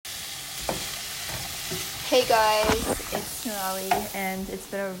Hey guys, it's Nurali, and it's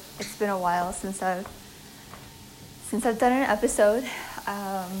been a while since I've done an episode.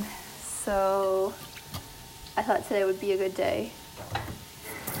 So I thought today would be a good day.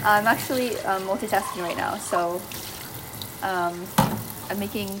 I'm actually multitasking right now, so um, I'm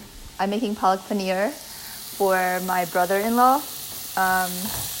making palak paneer for my brother-in-law.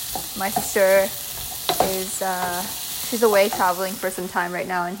 My sister is she's away traveling for some time right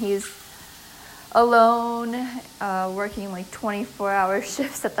now, and he's alone, working like 24-hour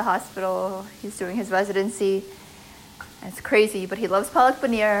shifts at the hospital. He's doing his residency. And it's crazy, but he loves palak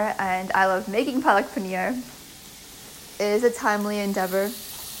paneer, and I love making palak paneer. It is a timely endeavor,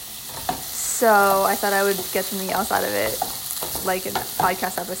 so I thought I would get something else out of it, like a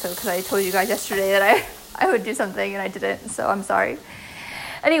podcast episode, because I told you guys yesterday that I would do something and I didn't, so I'm sorry.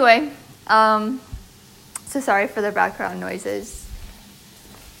 Anyway, so sorry for the background noises.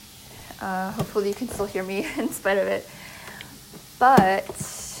 Hopefully you can still hear me in spite of it. But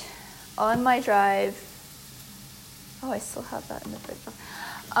on my drive, I still have that in the fridge.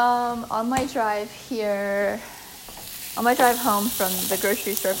 On my drive home from the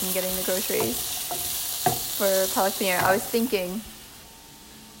grocery store, from getting the groceries for palak paneer, I was thinking,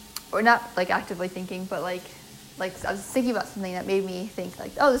 or not like actively thinking, but like I was thinking about something that made me think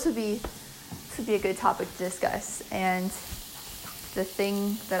like, oh, this would be a good topic to discuss. And the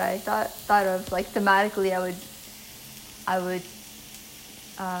thing that I thought of, like thematically, I would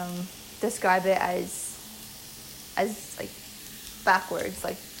describe it as like backwards,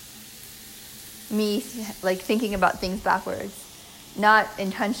 like me like thinking about things backwards, not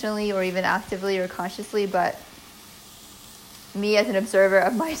intentionally or even actively or consciously, but me as an observer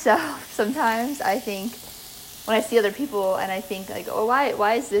of myself. Sometimes I think when I see other people and I think like, oh,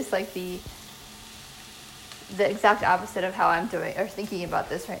 why is this like the exact opposite of how I'm doing or thinking about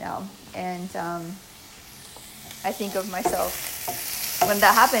this right now. And I think of myself, when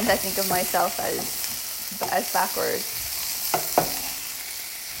that happens, I think of myself as backwards.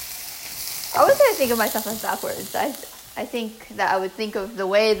 I would say I think of myself as backwards. I think that I would think of the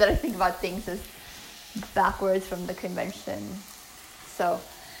way that I think about things as backwards from the convention. So,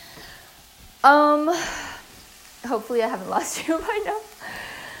 hopefully I haven't lost you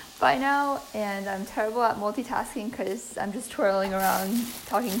by now, and I'm terrible at multitasking because I'm just twirling around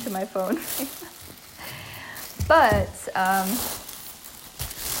talking to my phone. But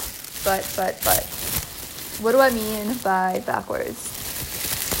what do I mean by backwards?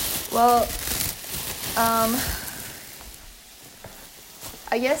 Well, I'm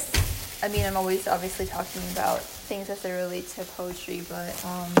always obviously talking about things as they relate to poetry, but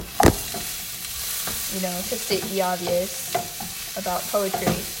to state the obvious about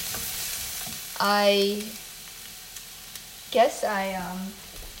poetry, I guess I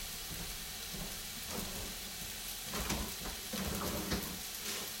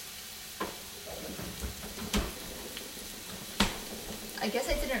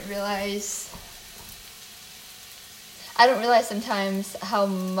don't realize sometimes how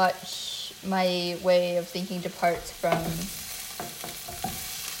much my way of thinking departs from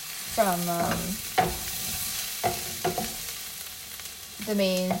the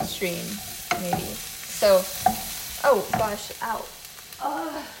mainstream, maybe. So, oh gosh, ow.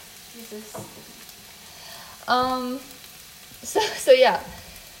 Oh, Jesus. So yeah.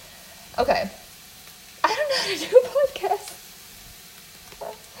 Okay. I don't know how to do a podcast.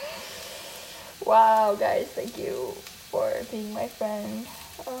 Wow, guys, thank you for being my friend.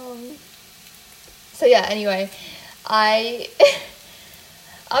 So yeah, anyway, I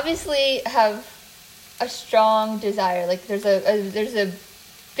obviously have a strong desire. Like there's a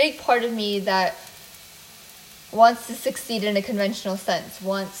big part of me that wants to succeed in a conventional sense,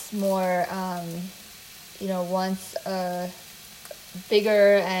 wants more, wants a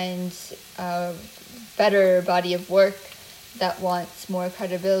bigger and better body of work, that wants more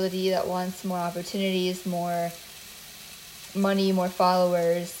credibility, that wants more opportunities, more money, more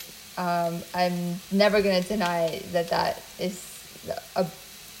followers. I'm never going to deny that is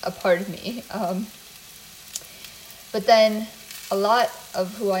a part of me. But then a lot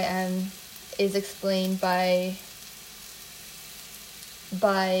of who I am is explained by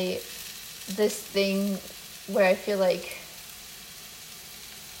this thing where I feel like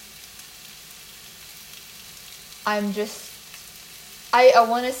I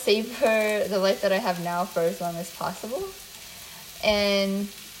want to savor the life that I have now for as long as possible. And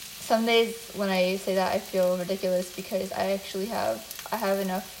some days when I say that, I feel ridiculous because I have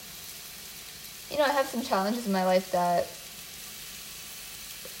enough, I have some challenges in my life that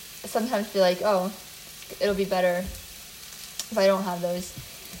sometimes feel like, oh, it'll be better if I don't have those.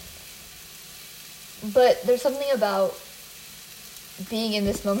 But there's something about being in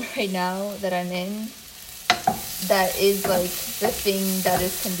this moment right now that I'm in that is like the thing that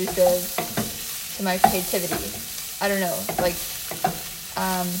is conducive to my creativity. I don't know, like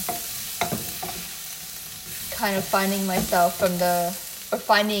kind of finding myself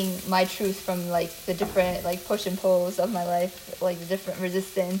finding my truth from like the different like push and pulls of my life, like the different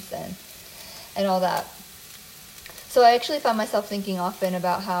resistance and all that. So I actually found myself thinking often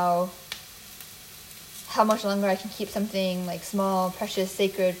about how much longer I can keep something like small, precious,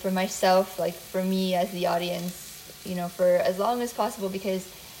 sacred for myself, like for me as the audience, you know, for as long as possible, because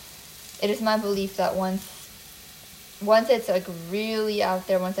it is my belief that once it's like really out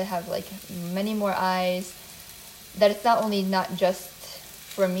there, once I have like many more eyes, that it's not just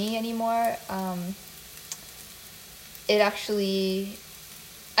for me anymore. It actually,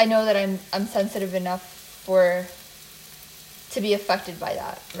 I know that I'm sensitive enough to be affected by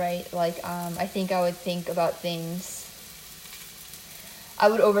that, right? Like, I think I would think about things. I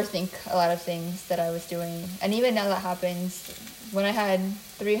would overthink a lot of things that I was doing. And even now that happens, when I had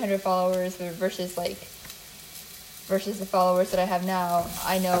 300 followers versus the followers that I have now,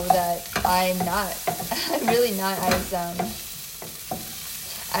 I know that I'm really not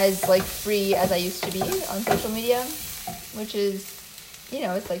as like free as I used to be on social media, which is, you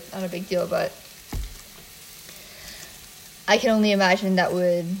know, it's like not a big deal, but I can only imagine that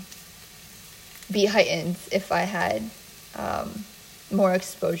would be heightened if I had more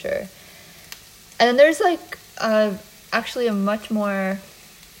exposure. And then there's like actually a much more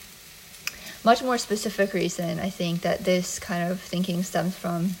specific reason I think that this kind of thinking stems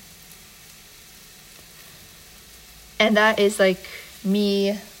from. And that is like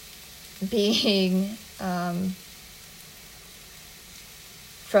me being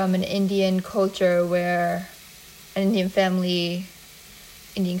from an Indian culture where an Indian family,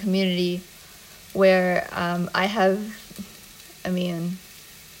 Indian community, where I have,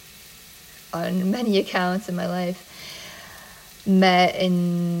 on many accounts in my life, met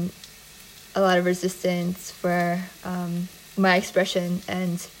in a lot of resistance for my expression.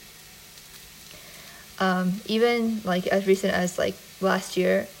 And even like as recent as like last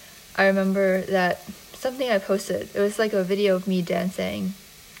year, I remember that something I posted, it was like a video of me dancing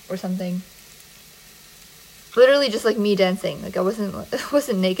or something. Literally just like me dancing. Like I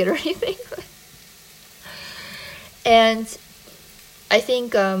wasn't naked or anything. And I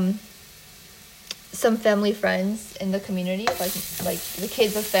think some family friends in the community, like the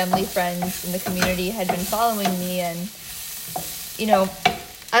kids of family friends in the community had been following me, and you know,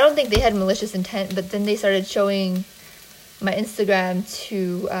 I don't think they had malicious intent, but then they started showing my Instagram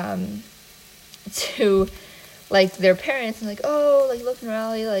to like their parents, and like, oh, like look,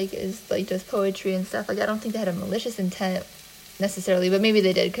 Nurali like is like does poetry and stuff. Like I don't think they had a malicious intent necessarily, but maybe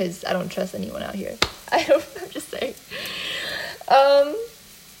they did, because I don't trust anyone out here. I'm just saying.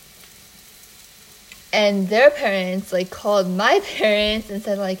 And their parents like called my parents and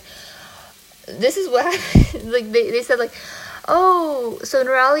said like, this is what happened. Like they said like, oh, so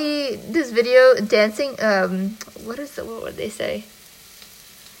Nurali this video dancing, what would they say?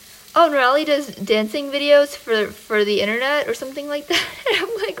 Oh, Nurali does dancing videos for the internet or something like that. And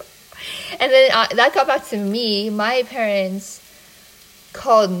I'm like, and then that got back to me. My parents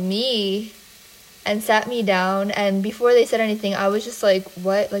called me and sat me down, and before they said anything, I was just like,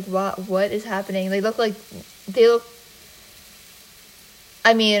 what? Like, what is happening? I don't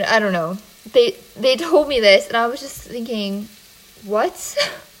know. They told me this, and I was just thinking, what?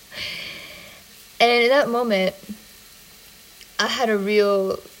 And in that moment, I had a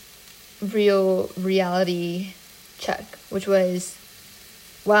real reality check, which was,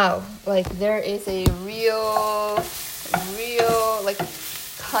 wow, like there is a real like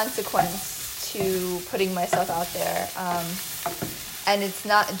consequence to putting myself out there, and it's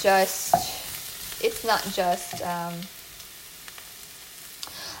not just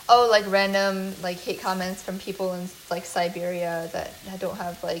like random like hate comments from people in like Siberia that don't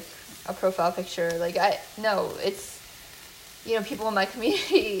have like a profile picture. Like it's, you know, people in my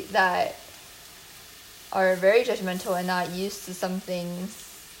community that are very judgmental and not used to some things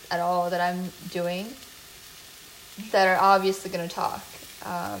at all that I'm doing, that are obviously going to talk.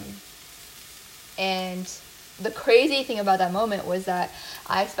 And the crazy thing about that moment was that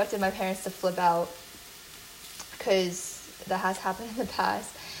I expected my parents to flip out, because that has happened in the past.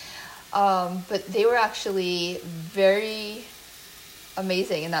 But they were actually very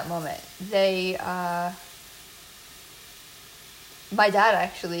amazing in that moment. They, my dad,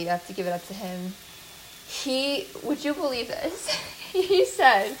 actually, I have to give it up to him. Would you believe this? He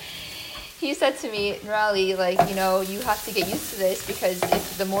said he said to me, Nurali, like, you know, you have to get used to this, because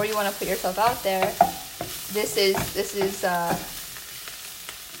if the more you want to put yourself out there, this is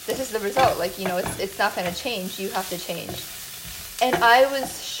the result. Like, you know, it's not going to change. You have to change. And I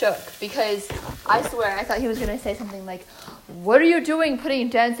was shook, because I swear I thought he was going to say something like, what are you doing putting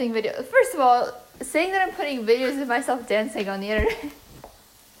dancing videos? First of all, saying that I'm putting videos of myself dancing on the internet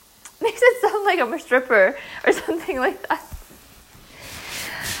makes it sound like I'm a stripper or something like that.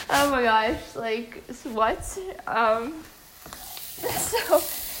 Oh my gosh, like, what? So,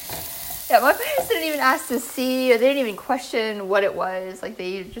 yeah, my parents didn't even ask to see, or they didn't even question what it was. Like,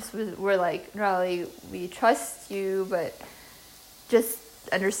 they just were like, Nurali, we trust you, but just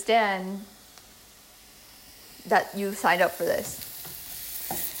understand that you signed up for this.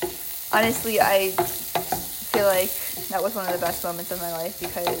 Honestly, I feel like that was one of the best moments of my life,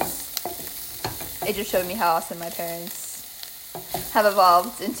 because it just showed me how awesome my parents have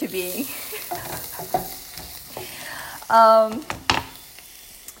evolved into being.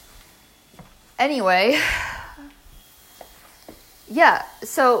 Anyway, yeah,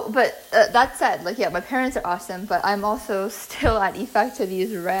 so, but that said, like, yeah, my parents are awesome, but I'm also still at effect to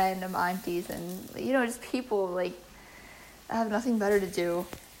these random aunties and, you know, just people, like, I have nothing better to do.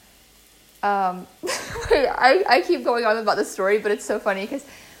 Wait, I keep going on about this story, but it's so funny, because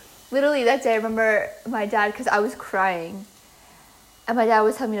literally that day I remember my dad, because I was crying, and my dad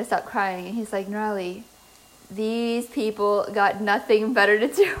was telling me to stop crying, and he's like, Nurali, these people got nothing better to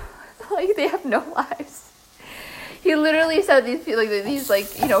do. Like, they have no lives. He literally said these people,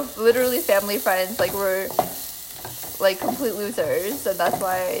 like, you know, literally family friends, like, were, like, complete losers, and that's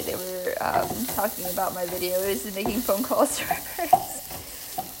why they were talking about my videos and making phone calls to my parents.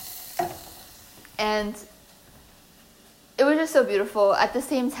 And it was just so beautiful. At the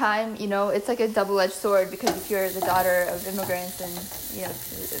same time, you know, it's like a double-edged sword, because if you're the daughter of immigrants and, you know,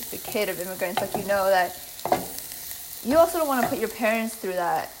 the kid of immigrants, like, you know that you also don't want to put your parents through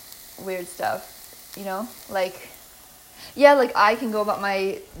that weird stuff, you know? Like, yeah, like, I can go about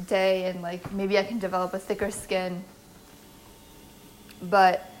my day and, like, maybe I can develop a thicker skin,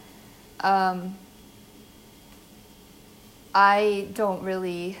 but I don't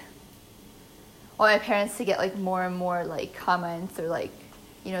really want my parents to get, like, more and more, like, comments or, like,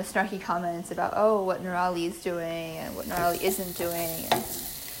 you know, snarky comments about, oh, what Nurali is doing and what Nurali isn't doing.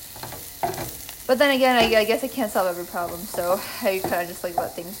 But then again, I guess I can't solve every problem, so I kind of just, like,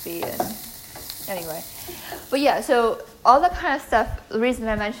 let things be. And anyway, but yeah, so all that kind of stuff, the reason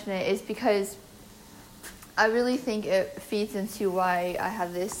I mention it is because I really think it feeds into why I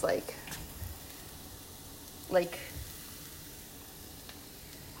have this, like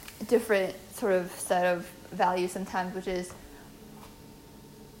different sort of set of values sometimes, which is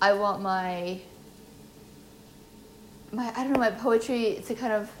I want my I don't know, my poetry to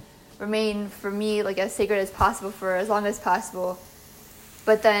kind of remain for me, like, as sacred as possible for as long as possible.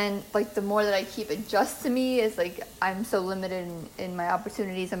 But then, like, the more that I keep it just to me, is like I'm so limited in my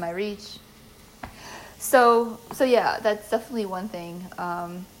opportunities and my reach. So yeah, that's definitely one thing.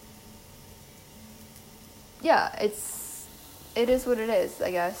 Yeah, it is what it is,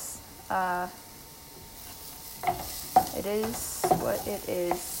 I guess. It is what it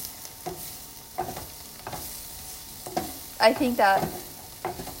is. I think that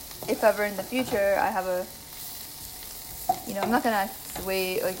if ever in the future I have a, you know, I'm not gonna act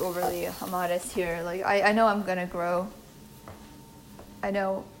way, like, overly modest here. Like, I know I'm gonna grow. I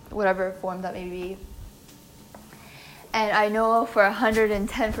know whatever form that may be. And I know for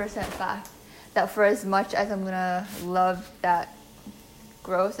 110% fact that for as much as I'm gonna love that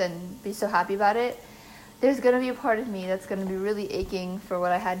growth and be so happy about it, there's gonna be a part of me that's gonna be really aching for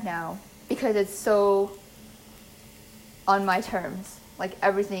what I had now, because it's so on my terms. Like,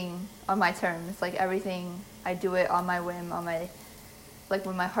 everything on my terms. Like, everything, I do it on my whim, on my, like,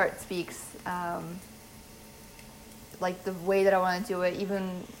 when my heart speaks. Like, the way that I want to do it,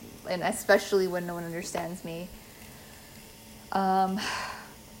 even, and especially when no one understands me.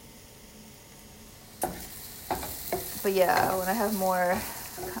 But yeah, when I have more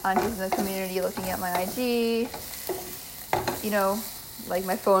aunties in the community looking at my IG, you know, like,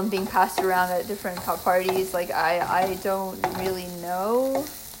 my phone being passed around at different parties, like, I don't really know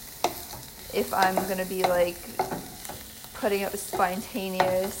if I'm gonna be, like, putting up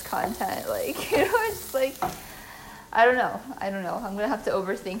spontaneous content, like, you know, it's like, I don't know, I'm gonna have to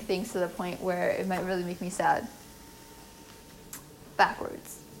overthink things to the point where it might really make me sad.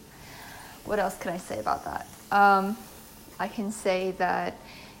 Backwards. What else can I say about that? I can say that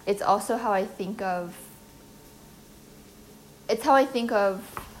it's also how I think of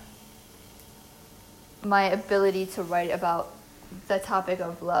my ability to write about the topic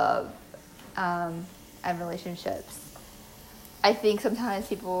of love and relationships. I think sometimes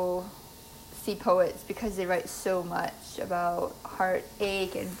people see poets because they write so much about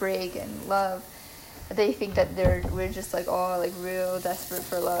heartache and break and love. They think that we're just like all like real desperate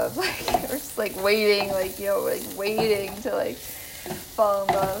for love. Like we're just like waiting, like, you know, like waiting to like fall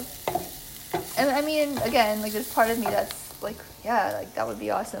in love. And I mean, again, like there's part of me that's like, yeah, like that would be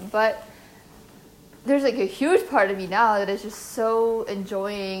awesome. But there's like a huge part of me now that is just so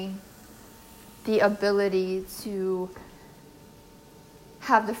enjoying the ability to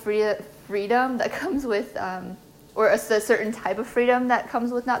have the freedom that comes with, or a certain type of freedom that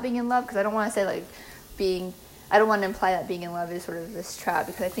comes with not being in love. Because I don't want to say like I don't want to imply that being in love is sort of this trap,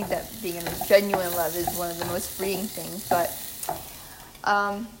 because I think that being in a genuine love is one of the most freeing things. But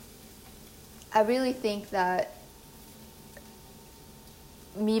I really think that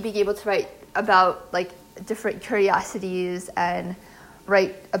me being able to write about like different curiosities and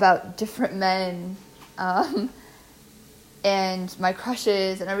write about different men and my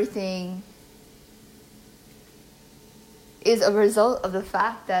crushes and everything is a result of the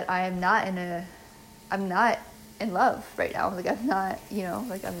fact that I'm not in love right now. Like I'm not, you know,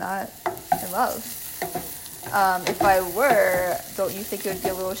 like I'm not in love. If I were, don't you think it would be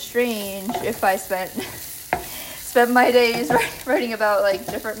a little strange if I spent my days writing about like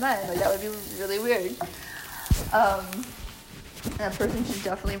different men? Like that would be really weird. And that person should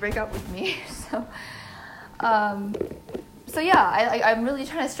definitely break up with me. So yeah, I'm really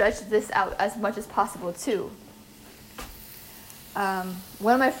trying to stretch this out as much as possible too.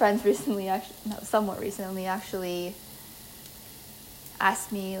 One of my friends somewhat recently actually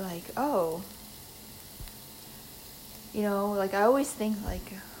asked me like, oh, you know, like I always think like,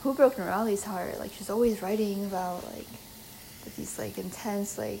 who broke Nerali's heart? Like she's always writing about like these like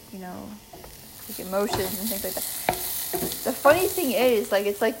intense like, you know, like emotions and things like that. The funny thing is like,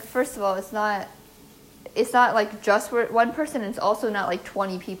 it's like, first of all, it's not like just one person, and it's also not like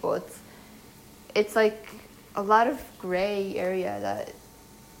 20 people. It's like a lot of gray area that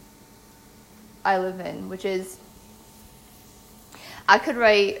I live in, which is I could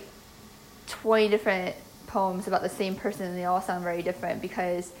write 20 different poems about the same person and they all sound very different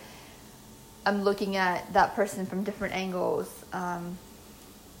because I'm looking at that person from different angles,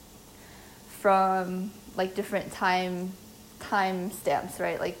 from like different time stamps,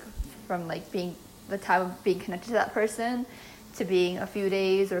 right? Like from like being the time of being connected to that person to being a few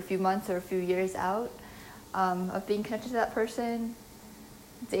days or a few months or a few years out of being connected to that person,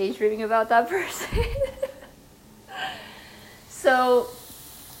 daydreaming about that person. So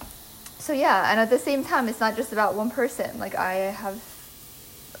yeah, and at the same time, it's not just about one person. Like I have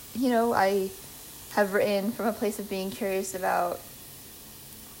written from a place of being curious about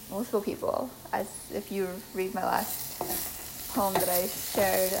multiple people. As if you read my last poem that I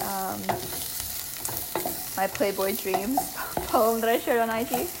shared, my Playboy Dreams poem that I shared on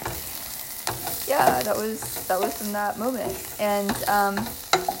IG. Yeah, that was from that moment. And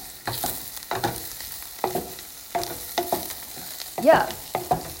yeah,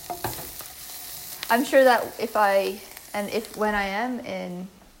 I'm sure that when I am in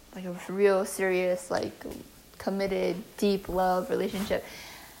like a real serious, like committed, deep love relationship,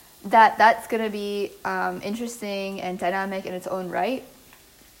 that's gonna be interesting and dynamic in its own right.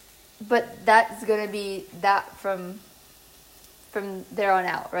 But that's gonna be that from there on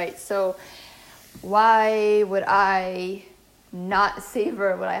out, right? So why would I not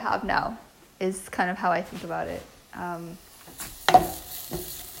savor what I have now is kind of how I think about it. I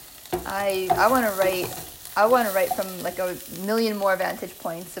want to write from like a million more vantage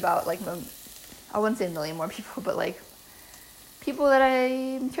points about like, I wouldn't say a million more people, but like people that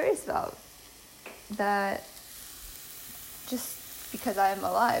I'm curious about, that just because I'm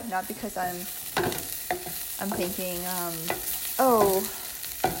alive, not because I'm thinking, oh,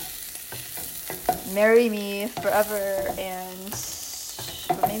 marry me forever, and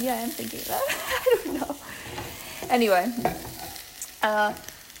but maybe I am thinking that. I don't know. Anyway,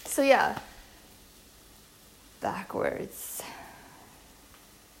 so yeah, backwards.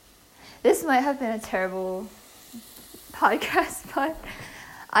 This might have been a terrible podcast, but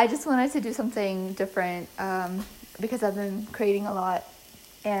I just wanted to do something different because I've been creating a lot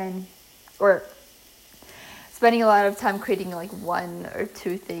or spending a lot of time creating like one or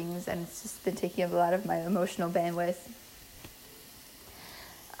two things, and it's just been taking up a lot of my emotional bandwidth.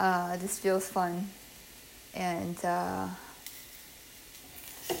 This feels fun, and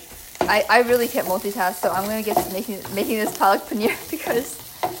I really can't multitask, so I'm gonna get to making this palak paneer because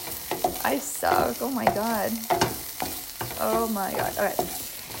I suck. Oh my god. Alright,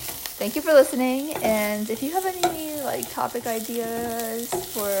 thank you for listening. And if you have any like topic ideas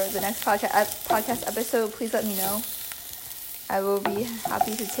for the next podcast episode, please let me know. I will be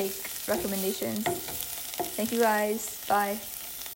happy to take recommendations. Thank you guys. Bye.